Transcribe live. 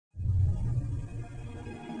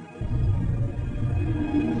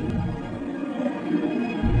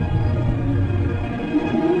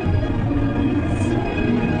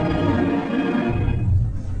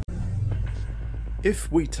If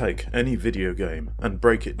we take any video game and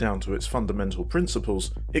break it down to its fundamental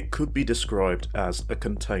principles, it could be described as a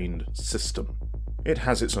contained system. It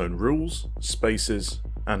has its own rules, spaces,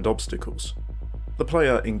 and obstacles. The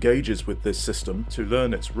player engages with this system to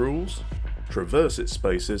learn its rules, traverse its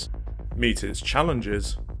spaces, meet its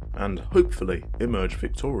challenges, and hopefully emerge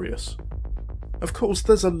victorious. Of course,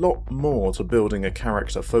 there's a lot more to building a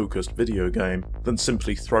character-focused video game than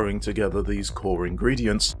simply throwing together these core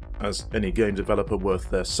ingredients, as any game developer worth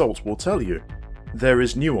their salt will tell you. There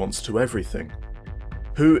is nuance to everything.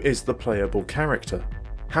 Who is the playable character?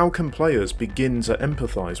 How can players begin to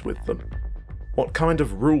empathise with them? What kind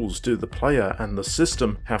of rules do the player and the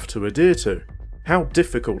system have to adhere to? How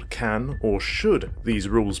difficult can or should these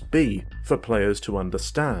rules be for players to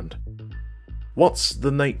understand? What's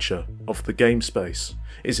the nature of the game space?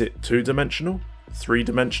 Is it two-dimensional?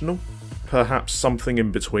 Three-dimensional? Perhaps something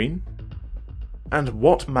in between? And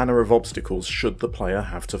what manner of obstacles should the player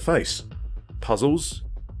have to face? Puzzles?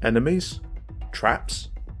 Enemies? Traps?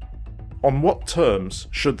 On what terms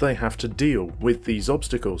should they have to deal with these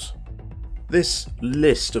obstacles? This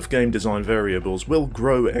list of game design variables will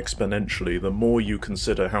grow exponentially the more you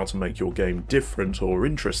consider how to make your game different or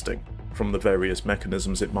interesting, from the various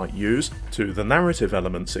mechanisms it might use to the narrative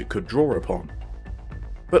elements it could draw upon.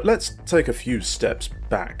 But let's take a few steps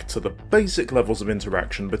back to the basic levels of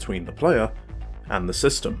interaction between the player and the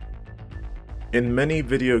system. In many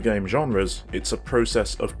video game genres, it's a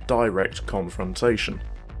process of direct confrontation,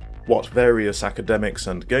 what various academics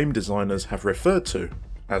and game designers have referred to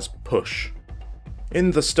as push.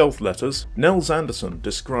 In the Stealth Letters, Nels Anderson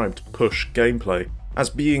described push gameplay as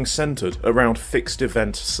being centered around fixed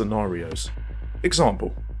event scenarios.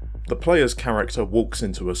 Example: the player's character walks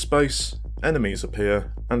into a space, enemies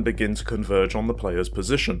appear, and begin to converge on the player's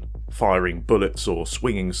position, firing bullets or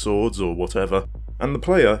swinging swords or whatever, and the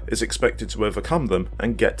player is expected to overcome them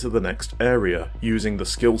and get to the next area using the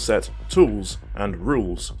skill set, tools, and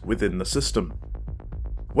rules within the system.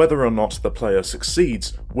 Whether or not the player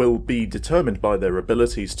succeeds will be determined by their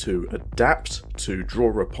abilities to adapt, to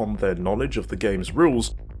draw upon their knowledge of the game's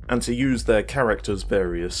rules, and to use their character's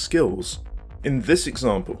various skills. In this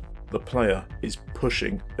example, the player is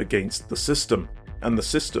pushing against the system, and the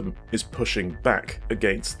system is pushing back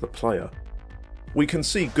against the player. We can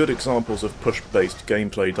see good examples of push-based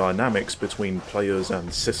gameplay dynamics between players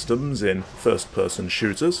and systems in first-person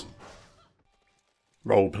shooters,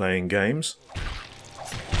 role-playing games,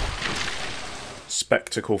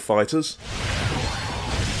 spectacle fighters,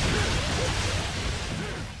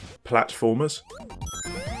 platformers,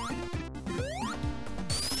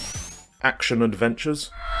 action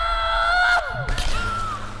adventures,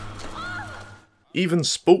 even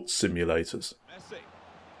sports simulators.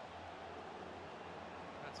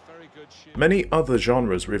 Many other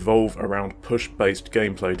genres revolve around push-based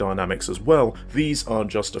gameplay dynamics as well. These are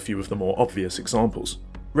just a few of the more obvious examples.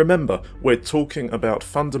 Remember, we're talking about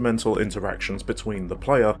fundamental interactions between the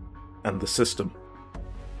player and the system.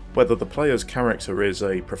 Whether the player's character is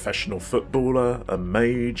a professional footballer, a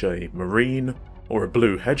mage, a marine, or a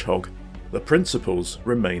blue hedgehog, the principles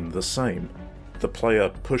remain the same. The player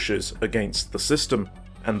pushes against the system,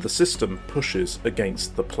 and the system pushes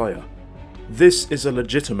against the player. This is a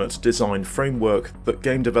legitimate design framework that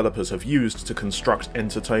game developers have used to construct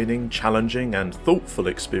entertaining, challenging, and thoughtful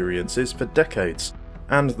experiences for decades.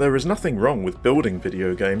 And there is nothing wrong with building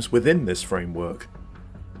video games within this framework.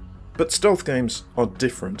 But stealth games are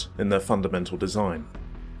different in their fundamental design.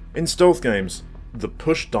 In stealth games, the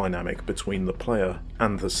push dynamic between the player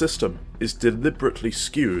and the system is deliberately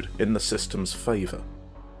skewed in the system's favour.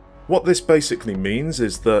 What this basically means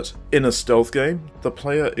is that, in a stealth game, the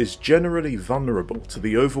player is generally vulnerable to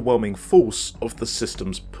the overwhelming force of the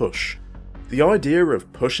system's push. The idea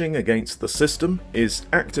of pushing against the system is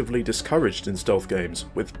actively discouraged in stealth games,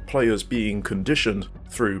 with players being conditioned,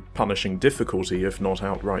 through punishing difficulty if not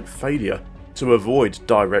outright failure, to avoid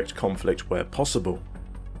direct conflict where possible.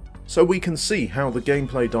 So we can see how the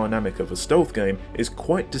gameplay dynamic of a stealth game is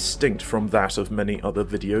quite distinct from that of many other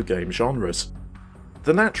video game genres.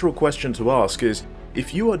 The natural question to ask is,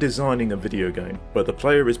 if you are designing a video game where the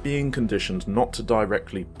player is being conditioned not to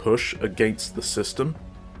directly push against the system,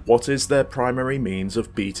 what is their primary means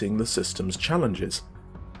of beating the system's challenges?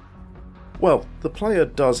 Well, the player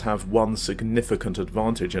does have one significant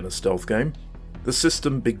advantage in a stealth game. The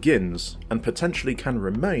system begins, and potentially can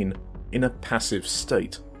remain, in a passive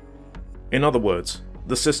state. In other words,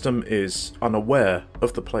 the system is unaware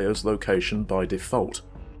of the player's location by default.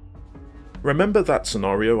 Remember that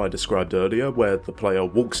scenario I described earlier where the player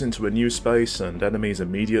walks into a new space and enemies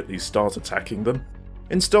immediately start attacking them?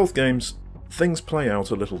 In stealth games, things play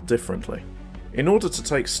out a little differently. In order to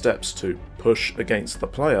take steps to push against the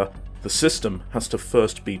player, the system has to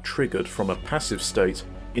first be triggered from a passive state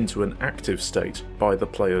into an active state by the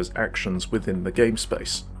player's actions within the game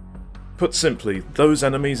space. Put simply, those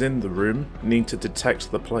enemies in the room need to detect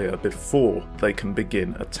the player before they can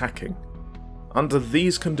begin attacking. Under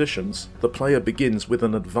these conditions, the player begins with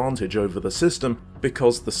an advantage over the system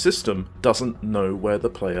because the system doesn't know where the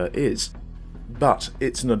player is. But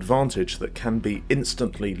it's an advantage that can be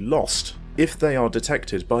instantly lost if they are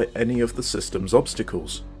detected by any of the system's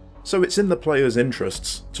obstacles. So it's in the player's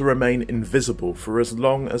interests to remain invisible for as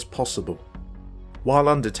long as possible. While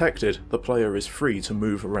undetected, the player is free to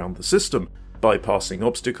move around the system, bypassing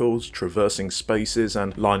obstacles, traversing spaces,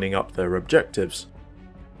 and lining up their objectives.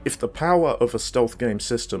 If the power of a stealth game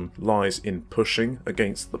system lies in pushing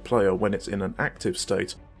against the player when it's in an active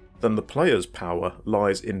state, then the player's power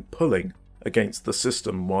lies in pulling against the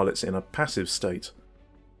system while it's in a passive state.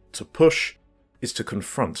 To push is to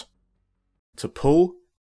confront. To pull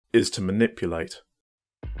is to manipulate.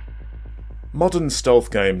 Modern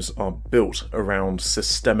stealth games are built around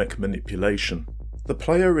systemic manipulation. The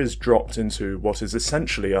player is dropped into what is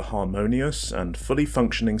essentially a harmonious and fully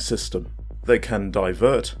functioning system. They can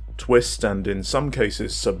divert, twist, and in some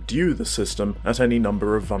cases subdue the system at any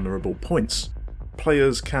number of vulnerable points.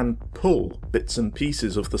 Players can pull bits and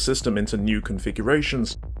pieces of the system into new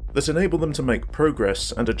configurations that enable them to make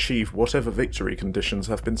progress and achieve whatever victory conditions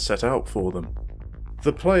have been set out for them.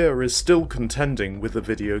 The player is still contending with the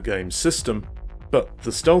video game system, but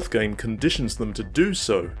the stealth game conditions them to do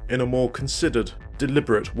so in a more considered,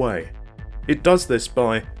 deliberate way. It does this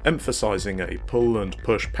by emphasizing a pull and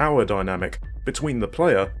push power dynamic between the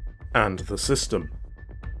player and the system.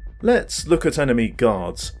 Let's look at enemy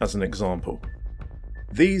guards as an example.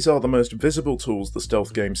 These are the most visible tools the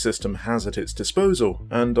stealth game system has at its disposal,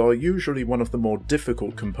 and are usually one of the more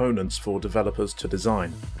difficult components for developers to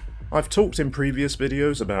design. I've talked in previous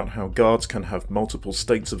videos about how guards can have multiple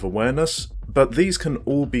states of awareness, but these can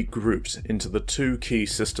all be grouped into the two key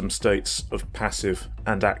system states of passive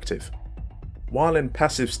and active. While in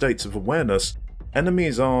passive states of awareness,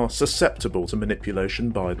 enemies are susceptible to manipulation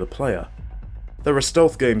by the player. There are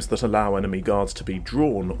stealth games that allow enemy guards to be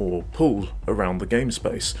drawn or pulled around the game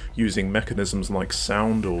space, using mechanisms like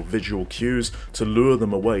sound or visual cues to lure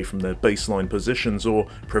them away from their baseline positions or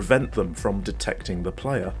prevent them from detecting the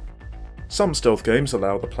player. Some stealth games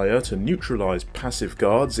allow the player to neutralise passive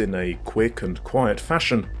guards in a quick and quiet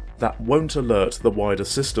fashion that won't alert the wider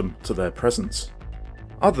system to their presence.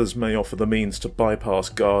 Others may offer the means to bypass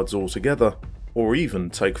guards altogether, or even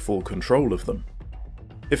take full control of them.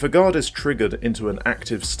 If a guard is triggered into an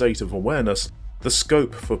active state of awareness, the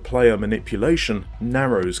scope for player manipulation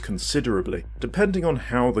narrows considerably, depending on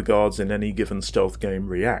how the guards in any given stealth game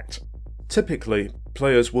react. Typically,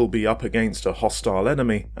 players will be up against a hostile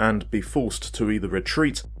enemy and be forced to either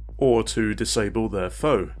retreat or to disable their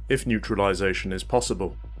foe, if neutralization is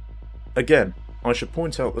possible. Again, I should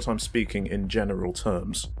point out that I'm speaking in general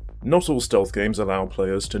terms. Not all stealth games allow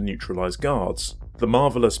players to neutralize guards. The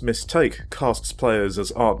Marvelous Mistake casts players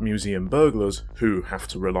as art museum burglars who have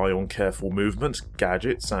to rely on careful movement,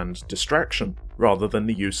 gadgets, and distraction, rather than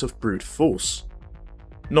the use of brute force.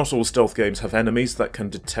 Not all stealth games have enemies that can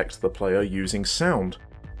detect the player using sound.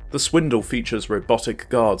 The Swindle features robotic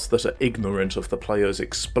guards that are ignorant of the player's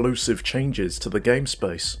explosive changes to the game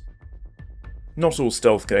space. Not all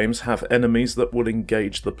stealth games have enemies that will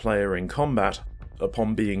engage the player in combat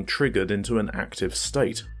upon being triggered into an active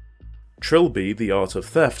state. Trilby, the Art of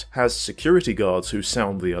Theft, has security guards who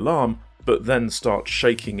sound the alarm, but then start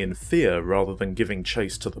shaking in fear rather than giving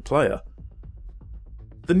chase to the player.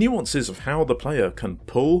 The nuances of how the player can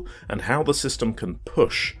pull and how the system can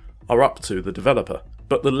push are up to the developer,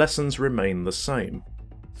 but the lessons remain the same.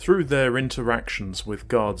 Through their interactions with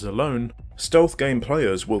guards alone, stealth game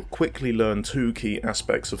players will quickly learn two key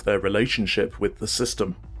aspects of their relationship with the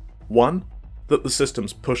system. One, that the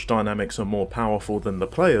system's push dynamics are more powerful than the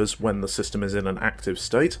player's when the system is in an active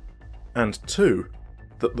state, and two,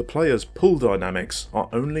 that the player's pull dynamics are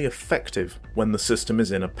only effective when the system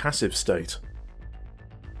is in a passive state.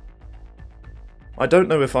 I don't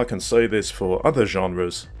know if I can say this for other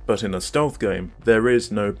genres, but in a stealth game, there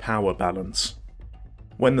is no power balance.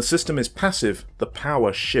 When the system is passive, the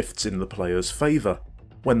power shifts in the player's favour.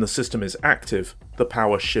 When the system is active, the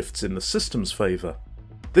power shifts in the system's favour.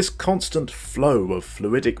 This constant flow of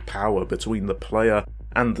fluidic power between the player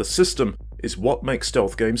and the system is what makes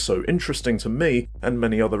stealth games so interesting to me and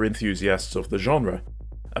many other enthusiasts of the genre.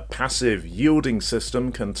 A passive, yielding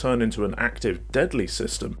system can turn into an active, deadly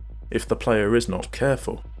system if the player is not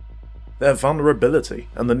careful. Their vulnerability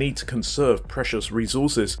and the need to conserve precious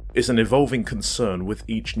resources is an evolving concern with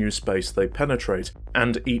each new space they penetrate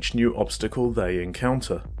and each new obstacle they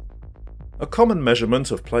encounter. A common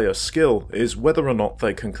measurement of player skill is whether or not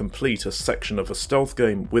they can complete a section of a stealth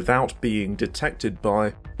game without being detected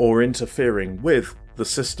by or interfering with the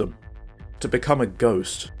system. To become a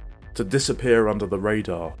ghost, to disappear under the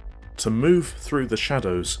radar, to move through the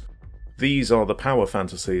shadows, these are the power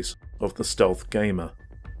fantasies of the stealth gamer.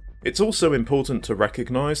 It's also important to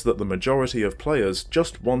recognise that the majority of players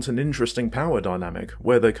just want an interesting power dynamic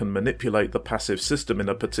where they can manipulate the passive system in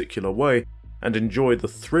a particular way and enjoy the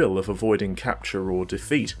thrill of avoiding capture or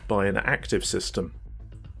defeat by an active system.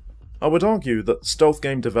 I would argue that stealth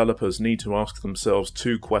game developers need to ask themselves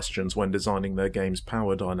two questions when designing their game's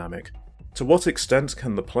power dynamic. To what extent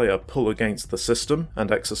can the player pull against the system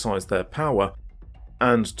and exercise their power?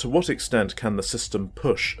 And to what extent can the system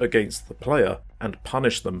push against the player and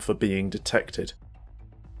punish them for being detected?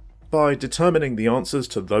 By determining the answers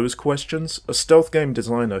to those questions, a stealth game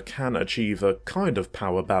designer can achieve a kind of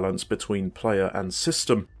power balance between player and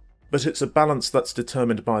system, but it's a balance that's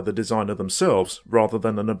determined by the designer themselves rather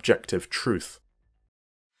than an objective truth.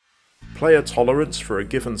 Player tolerance for a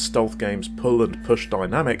given stealth game's pull and push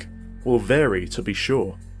dynamic will vary, to be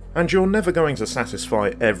sure. And you're never going to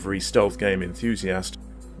satisfy every stealth game enthusiast.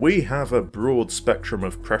 We have a broad spectrum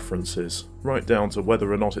of preferences, right down to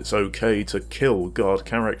whether or not it's okay to kill guard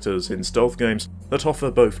characters in stealth games that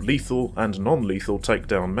offer both lethal and non-lethal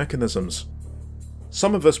takedown mechanisms.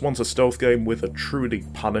 Some of us want a stealth game with a truly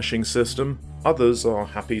punishing system, others are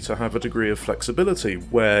happy to have a degree of flexibility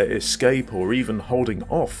where escape or even holding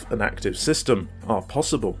off an active system are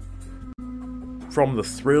possible. From the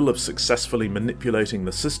thrill of successfully manipulating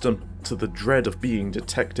the system to the dread of being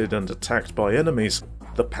detected and attacked by enemies,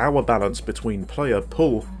 the power balance between player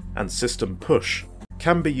pull and system push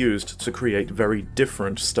can be used to create very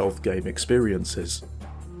different stealth game experiences.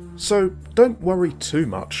 So don't worry too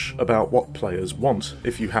much about what players want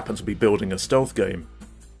if you happen to be building a stealth game.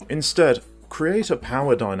 Instead, create a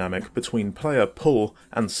power dynamic between player pull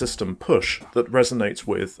and system push that resonates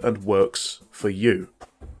with and works for you.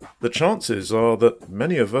 The chances are that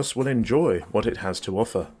many of us will enjoy what it has to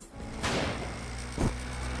offer.